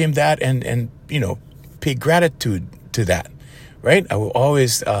give him that, and pay gratitude to that. Right? I will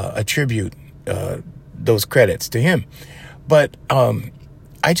always attribute those credits to him. But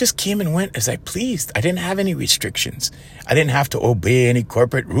I just came and went as I pleased. I didn't have any restrictions. I didn't have to obey any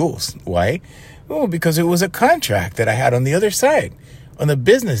corporate rules. Why? Well, because it was a contract that I had on the other side, on the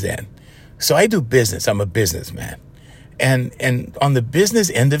business end. So I do business. I'm a businessman. And on the business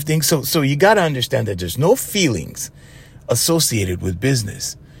end of things, so you got to understand that there's no feelings associated with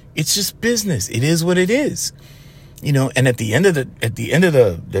business. It's just business. It is what it is. And at the end of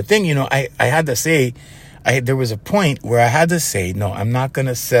the thing, I had to say, there was a point where I had to say, no, I'm not going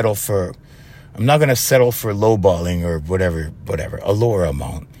to settle for lowballing or whatever, a lower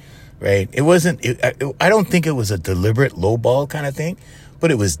amount, right? It wasn't, I don't think it was a deliberate lowball kind of thing, but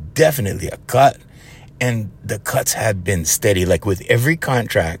it was definitely a cut. And the cuts had been steady, like with every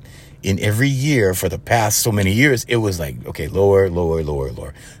contract in every year for the past so many years, it was like, okay, lower.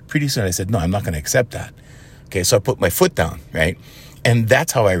 Pretty soon I said, no, I'm not going to accept that. Okay, so I put my foot down, right? And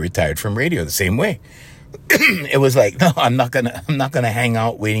that's how I retired from radio, the same way. It was like, no, I'm not gonna hang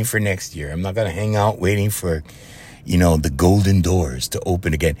out waiting for next year. I'm not gonna hang out waiting for, the golden doors to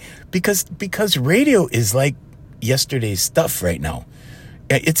open again. Because radio is like yesterday's stuff right now.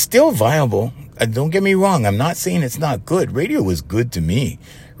 It's still viable. Don't get me wrong. I'm not saying it's not good. Radio was good to me.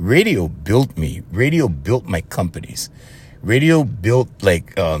 Radio built me. Radio built my companies. Radio built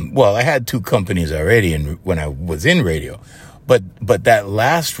I had 2 companies already when I was in radio. But that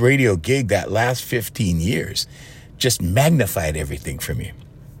last radio gig, that last 15 years, just magnified everything for me.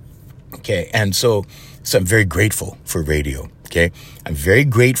 Okay. And so I'm very grateful for radio. Okay. I'm very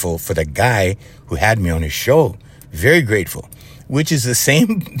grateful for the guy who had me on his show. Very grateful. Which is the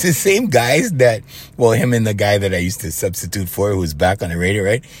same guys that, him and the guy that I used to substitute for who was back on the radio,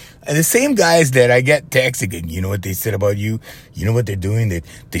 right? And the same guys that I get texts again. You know what they said about you? You know what they're doing?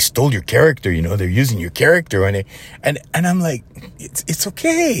 They stole your character, they're using your character on it. And I'm like, it's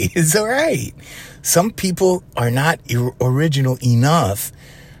okay. It's all right. Some people are not original enough,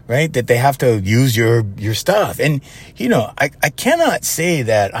 right? That they have to use your stuff. And, I cannot say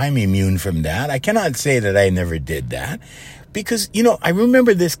that I'm immune from that. I cannot say that I never did that. Because, I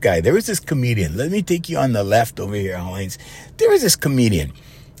remember this guy. There was this comedian. Let me take you on the left over here, Hines. There was this comedian,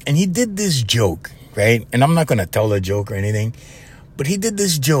 and he did this joke, right? And I'm not going to tell the joke or anything, but he did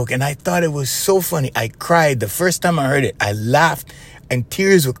this joke, and I thought it was so funny. I cried the first time I heard it. I laughed, and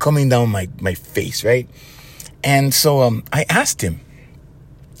tears were coming down my face, right? And so I asked him.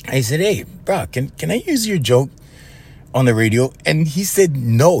 I said, hey, bro, can I use your joke on the radio? And he said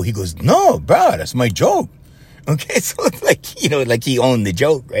no. He goes, no, bro, that's my joke. Okay, so like he owned the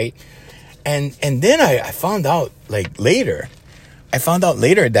joke, right? And then I found out later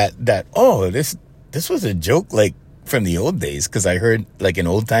that this was a joke from the old days, because I heard an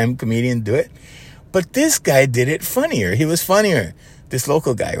old time comedian do it. But this guy did it funnier. He was funnier, this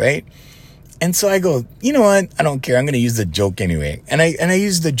local guy, right? And so I go, you know what? I don't care. I'm going to use the joke anyway. And I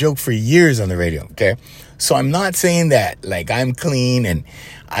used the joke for years on the radio, okay? So I'm not saying that I'm clean and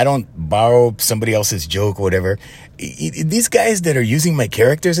I don't borrow somebody else's joke or whatever. These guys that are using my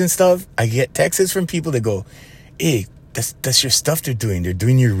characters and stuff, I get texts from people that go, hey, that's your stuff they're doing. They're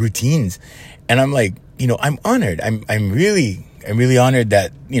doing your routines. And I'm like, I'm honored. I'm really honored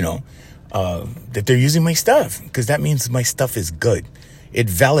that, that they're using my stuff, because that means my stuff is good. It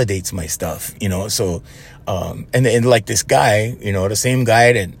validates my stuff, so, and like this guy, the same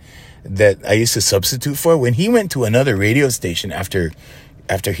guy that I used to substitute for, when he went to another radio station after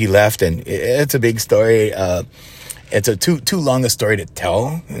he left, and it's a big story. It's a too long a story to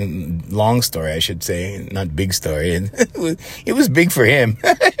tell. Long story, I should say, not big story. And it was big for him.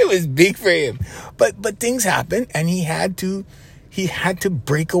 It was big for him. But things happened, and he had to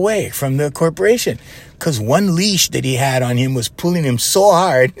break away from the corporation, because one leash that he had on him was pulling him so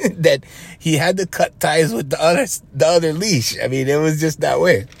hard that he had to cut ties with the other leash. I mean, it was just that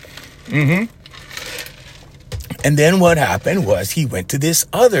way. And then what happened was he went to this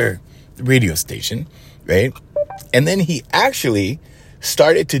other radio station, right? And then he actually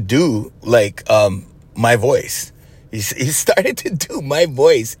started to do my voice. He started to do my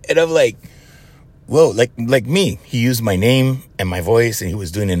voice, and I'm like, whoa, like me. He used my name and my voice, and he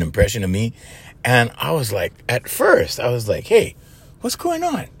was doing an impression of me. And I was like, at first, I was like, hey, what's going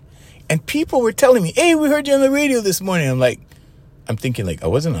on? And people were telling me, hey, we heard you on the radio this morning. I'm thinking I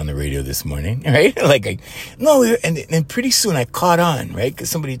wasn't on the radio this morning, right? No. And pretty soon I caught on, right?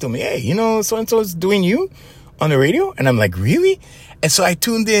 Because somebody told me, hey, so-and-so's doing you on the radio. And I'm like, really? And so I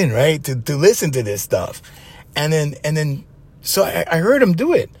tuned in, right, to listen to this stuff. And then, so I heard him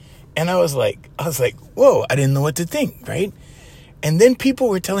do it. And I was like, whoa, I didn't know what to think, right? And then people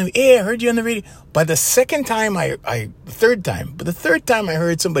were telling me, hey, I heard you on the radio. By the third time I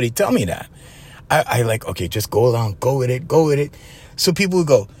heard somebody tell me that, I okay, just go along, go with it. So people would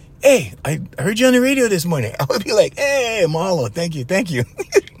go, hey, I heard you on the radio this morning. I would be like, hey, mahalo, thank you.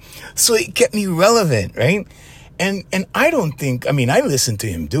 So it kept me relevant, right? And I listened to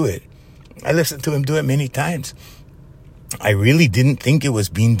him do it. I listened to him do it many times. I really didn't think it was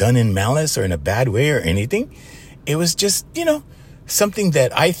being done in malice or in a bad way or anything. It was just, something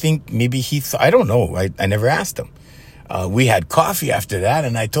that I think maybe he thought. I don't know. I never asked him. We had coffee after that,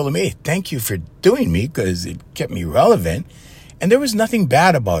 and I told him, hey, thank you for doing me, because it kept me relevant. And there was nothing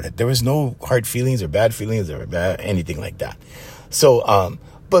bad about it. There was no hard feelings or bad feelings or anything like that. So,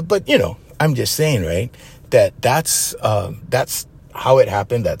 but I'm just saying, right, that's how it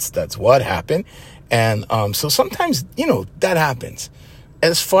happened. That's what happened. And so sometimes, that happens.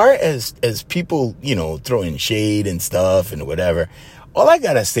 As far as people, throwing shade and stuff and whatever, all I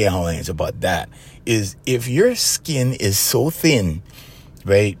gotta say, Hawaiians, about that is if your skin is so thin,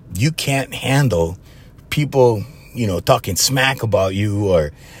 right, you can't handle people, talking smack about you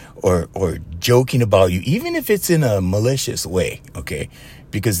or joking about you, even if it's in a malicious way, okay?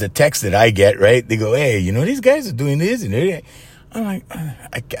 Because the text that I get, right, they go, hey, these guys are doing this and that. I'm like,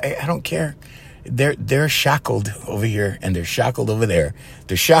 I don't care. They're shackled over here and they're shackled over there.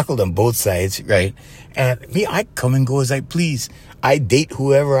 They're shackled on both sides, right? And me, I come and go as I please. I date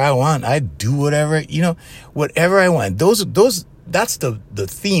whoever I want. I do whatever, whatever I want. That's the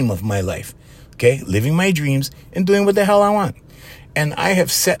theme of my life. Okay? Living my dreams and doing what the hell I want. And I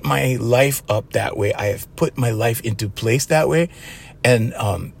have set my life up that way. I have put my life into place that way. And,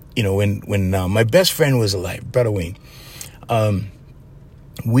 when my best friend was alive, Brother Wayne,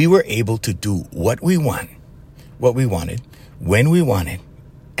 we were able to do what we wanted, when we wanted,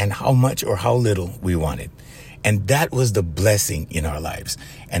 and how much or how little we wanted. And that was the blessing in our lives.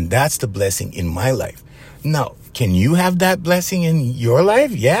 And that's the blessing in my life. Now, can you have that blessing in your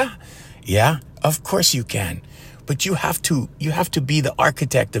life? Yeah, of course you can. But you have to be the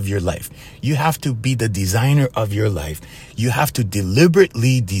architect of your life. You have to be the designer of your life. You have to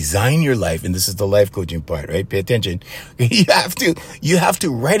deliberately design your life. And this is the life coaching part, right? Pay attention. You have to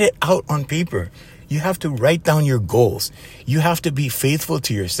write it out on paper. You have to write down your goals. You have to be faithful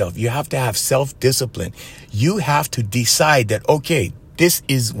to yourself. You have to have self-discipline. You have to decide that, okay, this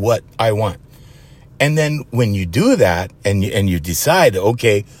is what I want. And then when you do that and you decide,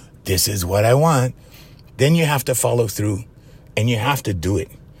 okay, this is what I want, then you have to follow through and you have to do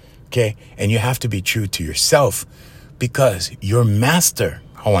it. Okay. And you have to be true to yourself because your master,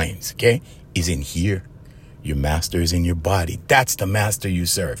 Hawaiians, okay, is in here. Your master is in your body. That's the master you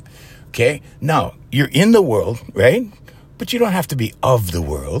serve. Okay. Now you're in the world, right? But you don't have to be of the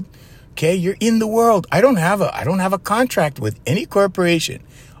world. Okay. You're in the world. I don't have a contract with any corporation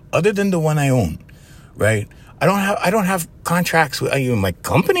other than the one I own, right? I don't have contracts with, my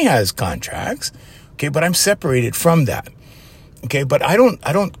company has contracts. Okay, but I'm separated from that. Okay, but I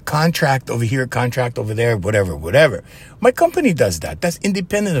don't contract over here, contract over there, whatever. My company does that. That's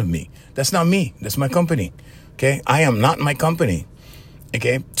independent of me. That's not me. That's my company. Okay, I am not my company.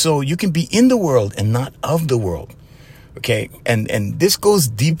 Okay, so you can be in the world and not of the world. Okay, and this goes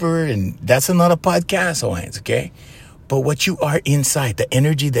deeper, and that's another podcast, Hawaiians. Okay, but what you are inside, the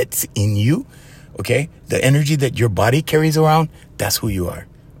energy that's in you, okay, the energy that your body carries around, that's who you are.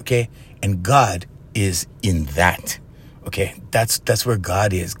 Okay, and God is in that. Okay, that's where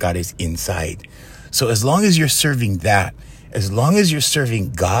God is. God is inside. So as long as you're serving that, as long as you're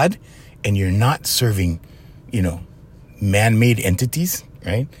serving God and you're not serving, man-made entities,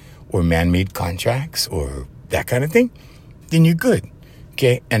 right? Or man-made contracts or that kind of thing, then you're good.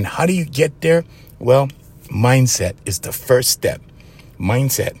 Okay, and how do you get there? Well, mindset is the first step.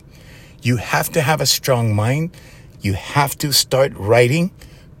 Mindset. You have to have a strong mind. You have to start writing.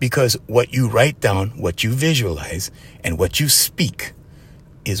 Because what you write down, what you visualize, and what you speak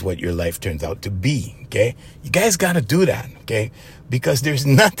is what your life turns out to be, okay? You guys got to do that, okay? Because there's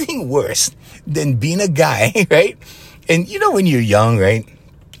nothing worse than being a guy, right? And when you're young, right?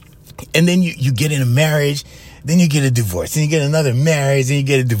 And then you get in a marriage, then you get a divorce, then you get another marriage, then you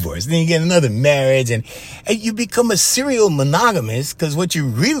get a divorce, then you get another marriage, and you become a serial monogamist because what you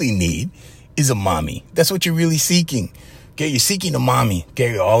really need is a mommy. That's what you're really seeking. Okay, you're seeking a mommy.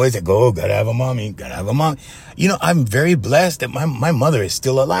 Okay, you're always like, gotta have a mommy, gotta have a mom. I'm very blessed that my mother is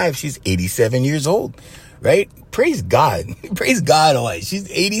still alive. She's 87 years old, right? Praise God. Praise God. Always. She's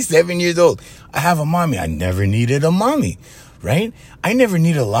 87 years old. I have a mommy. I never needed a mommy, right? I never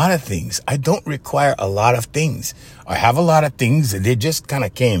need a lot of things. I don't require a lot of things. I have a lot of things that they just kind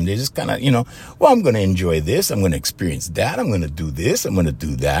of came. They just kind of, I'm going to enjoy this. I'm going to experience that. I'm going to do this. I'm going to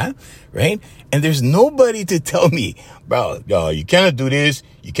do that, right? And there's nobody to tell me, bro, you cannot do this.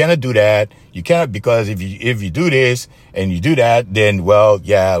 You cannot do that. You cannot, because if you do this and you do that, then, well,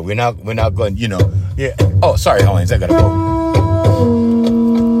 yeah, we're not going, yeah. Oh, sorry, Hawaiians, I got to go.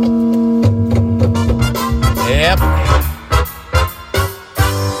 Yep.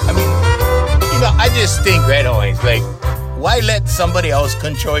 I just think, right, Hawaiians, like, why let somebody else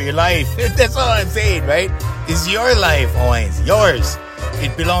control your life? That's all I'm saying, right? It's your life, Hawaiians, yours.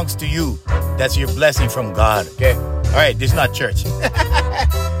 It belongs to you. That's your blessing from God, okay? All right, this is not church.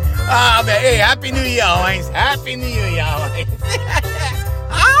 Man, hey, Happy New Year, Hawaiians. Happy New Year, Hawaiians.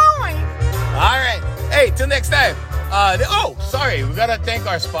 All right. Hey, till next time. Sorry, we got to thank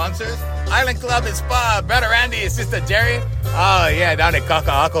our sponsors. Island Club and Spa, Brother Randy and Sister Jerry. Oh, yeah, down at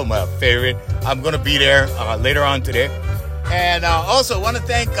Kaka'ako, my favorite. I'm going to be there later on today. And also want to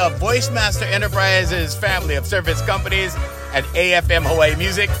thank Voice Master Enterprises family of service companies. at AFM Hawaii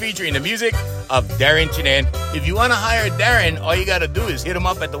Music, featuring the music of Darren Chinen. If you want to hire Darren, all you got to do is hit him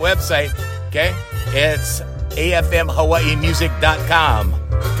up at the website, okay? It's afmhawaiimusic.com.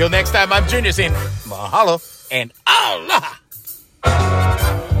 Till next time, I'm Junior saying mahalo and aloha.